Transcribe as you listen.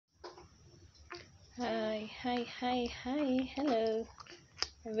Hi, hello.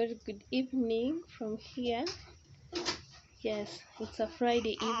 A very good evening from here. Yes, it's a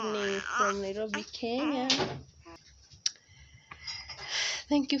Friday evening from Nairobi, Kenya.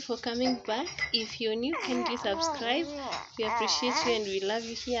 Thank you for coming back. If you're new, kindly subscribe. We appreciate you and we love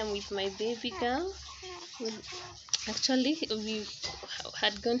you. Here I'm with my baby girl. Actually, we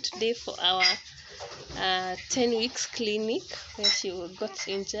had gone today for our 10 weeks clinic where she got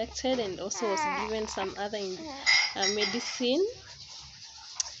injected and also was given some other medicine.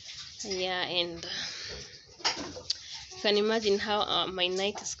 Yeah, and you can imagine how my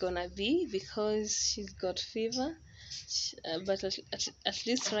night is gonna be because she's got fever. But at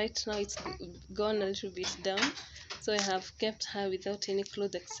least right now it's gone a little bit down, so I have kept her without any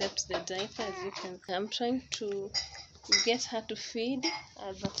clothes except the diaper. As you can see, I'm trying to get her to feed,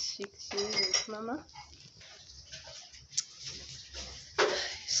 but she isn't. Mama,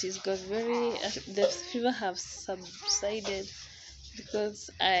 she's got the fever have subsided because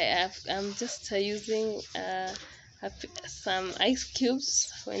I'm just using some ice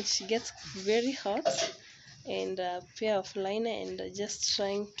cubes when she gets very hot, and a pair of liner, and just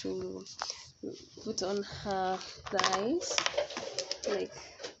trying to put on her thighs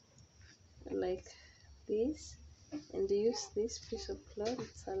like this, and use this piece of cloth.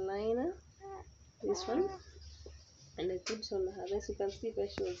 It's a liner, this one, and I put it on her. As you can see where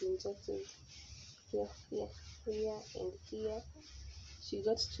she was injected, here, and here. She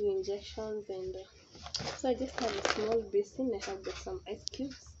got 2 injections, and so I just have a small basin. I have got some ice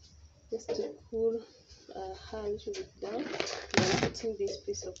cubes just to cool her a little bit down. And I'm putting this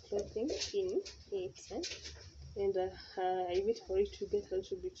piece of clothing in it, and I wait for it to get a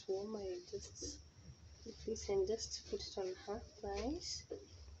little bit warm. I just put this and just put it on her thighs,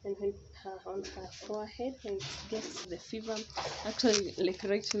 and when on her forehead when it gets the fever. Actually, like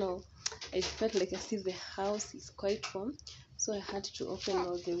right now, I felt like as if the house is quite warm, so I had to open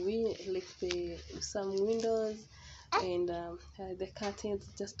all the some windows and the curtains,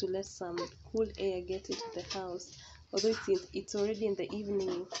 just to let some cool air get into the house. Although it's already in the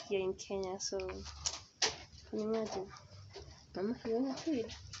evening here in Kenya, so can you imagine? Mama, you wanna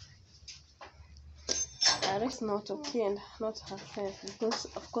feed? It's not okay, and not herself, because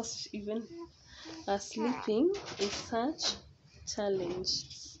of course even sleeping is such challenge.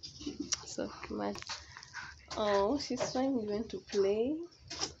 So much. Oh, she's trying even to play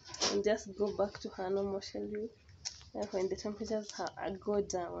and just go back to her normal schedule when the temperatures go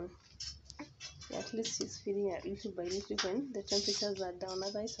down. Yeah, at least she's feeding little by little when the temperatures are down.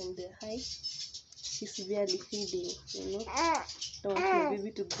 Otherwise, when they're high, she's barely feeding. Don't want my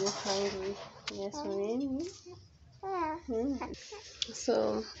baby to go hungry. Yes, ma'am.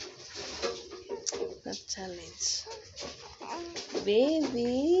 So that challenge,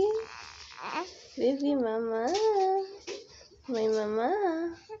 baby mama, my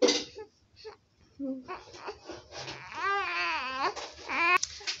mama.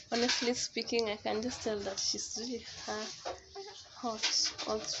 Honestly speaking, I can just tell that she's really hot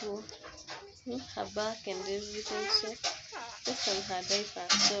all through her back and everything, so just on her diaper.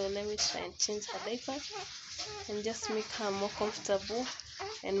 So let me try and change her diaper and just make her more comfortable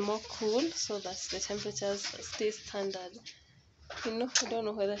and more cool, so that the temperatures stay standard. I don't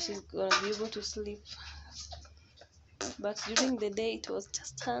know whether she's gonna be able to sleep, but during the day it was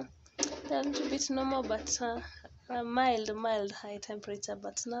just a little bit normal, but a mild high temperature.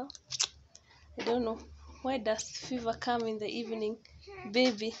 But now I don't know, why does fever come in the evening,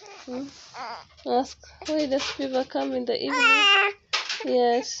 baby? Ask, why does fever come in the evening?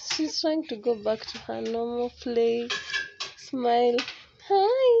 Yes, she's trying to go back to her normal play, smile.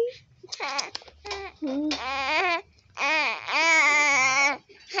 Hi.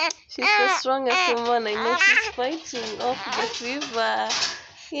 She's the strongest woman I know. She's fighting off the fever.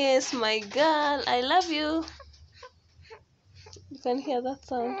 Yes, my girl, I love you. You can hear that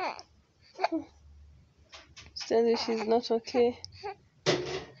sound. She tells you she's not okay.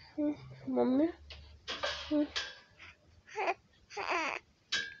 Mommy.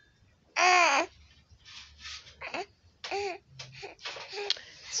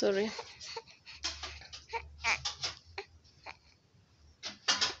 Sorry.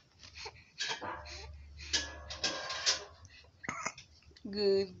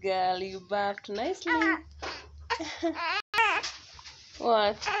 Good girl, you barked nicely.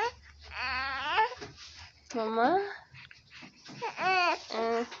 What? Mama?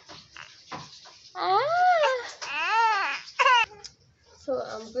 So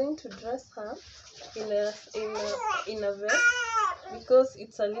I'm going to dress her in a vest, because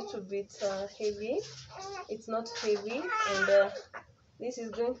it's a little bit heavy. It's not heavy, and This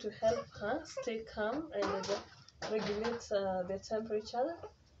is going to help her stay calm and regulate the temperature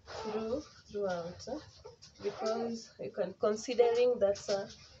throughout, because you can, considering that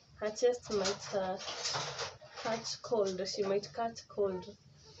her chest might catch cold. She might catch cold,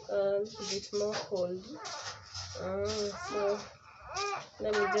 a little bit more cold. So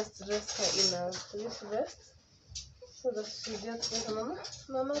let me just dress her in this vest so that she gets better.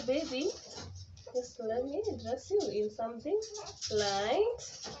 Mama, baby, just let me dress you in something light.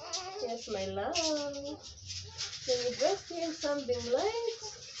 Yes, my love. Let me dress you in something light.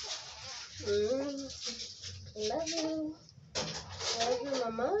 Love you. Love you,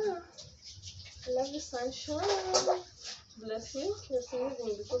 Mama. I love you, sunshine. Bless you. You're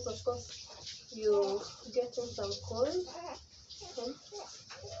sneezing because, of course, you're getting some cold.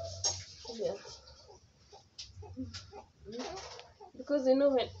 Yeah. Because you know,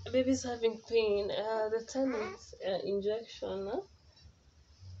 when a baby's having pain, the 10 weeks injection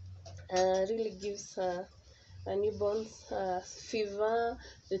really gives a newborn fever.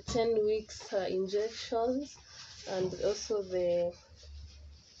 The 10 weeks injections, and also the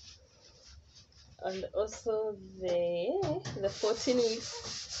 14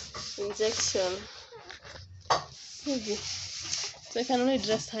 weeks injection. So I can only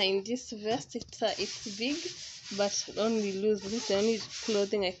dress her in this vest. It's big, but only loose. This is the only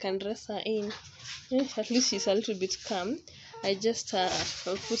clothing I can dress her in. At least she's a little bit calm. I just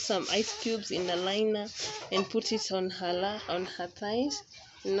put some ice cubes in a liner and put it on her thighs.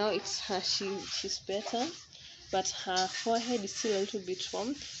 Now it's her. She's better, but her forehead is still a little bit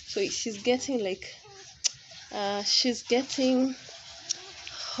warm. So she's getting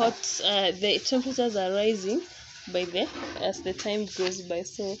hot. The temperatures are rising as the time goes by.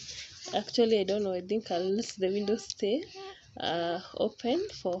 So actually, I don't know, I think I'll let the windows stay open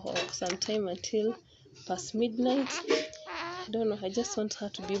for some time until past midnight. I don't know, I just want her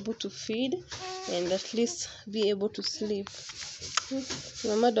to be able to feed and at least be able to sleep.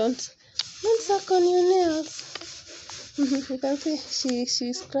 Mama, don't suck on your nails. You can see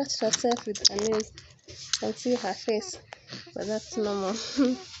she scratched herself with her nails. You can see her face, but that's normal.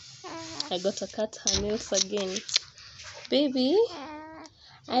 I got to cut her nails again. Baby,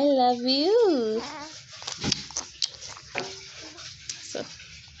 I love you. So,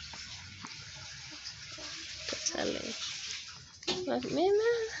 challenge.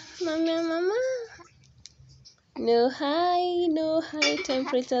 Mama. No high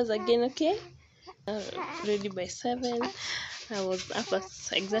temperatures again, okay? Ready by 7. I was up at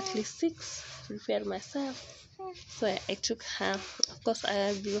exactly 6 to prepare myself. So I took her. Of course,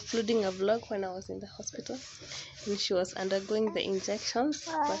 I'll be uploading a vlog when I was in the hospital and she was undergoing the injections.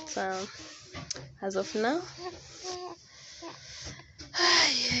 But as of now,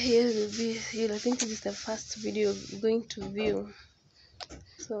 I think this is the first video you're going to view.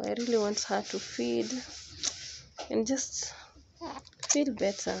 So I really want her to feed and just feel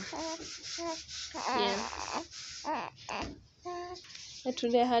better. Yeah. And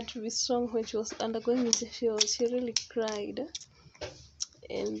today I had to be strong when she was undergoing injections. She really cried.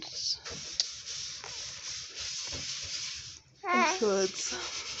 And afterwards.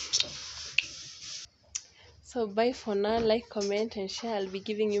 So bye for now. Like, comment and share. I'll be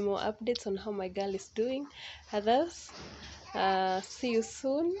giving you more updates on how my girl is doing. Others, see you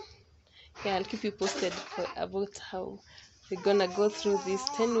soon. Yeah, I'll keep you posted about how we're gonna go through this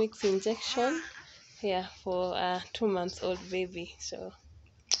 10 weeks injection for a 2-month-old baby. So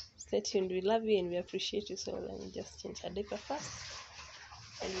stay tuned. We love you and we appreciate you. So let me just change her diaper first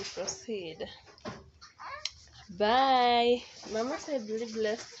and we proceed. Bye. Mama said really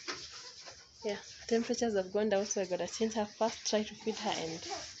blessed. Yeah, temperatures have gone down, so I gotta change her first, try to feed her and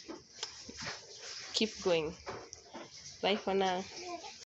keep going. Bye for now.